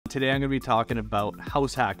Today I'm going to be talking about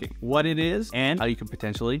house hacking, what it is, and how you can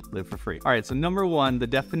potentially live for free. All right, so number one, the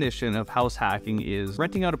definition of house hacking is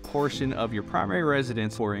renting out a portion of your primary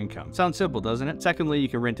residence for income. Sounds simple, doesn't it? Secondly, you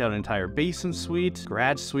can rent out an entire basement suite,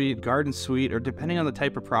 garage suite, garden suite, or depending on the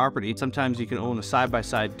type of property, sometimes you can own a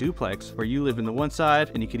side-by-side duplex where you live in the one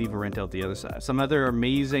side and you can even rent out the other side. Some other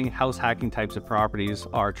amazing house hacking types of properties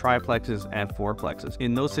are triplexes and fourplexes.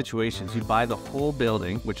 In those situations, you buy the whole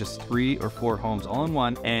building, which is 3 or 4 homes all in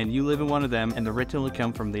one, and you live in one of them, and the rental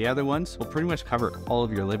income from the other ones will pretty much cover all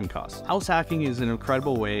of your living costs. House hacking is an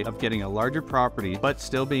incredible way of getting a larger property, but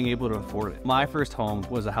still being able to afford it. My first home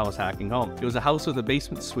was a house hacking home. It was a house with a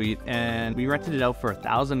basement suite, and we rented it out for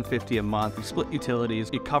 $1,050 a month. We split utilities.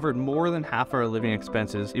 It covered more than half our living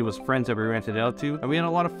expenses. It was friends that we rented it out to, and we had a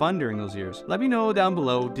lot of fun during those years. Let me know down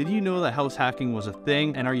below, did you know that house hacking was a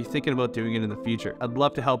thing, and are you thinking about doing it in the future? I'd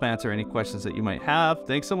love to help answer any questions that you might have.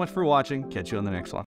 Thanks so much for watching. Catch you on the next one.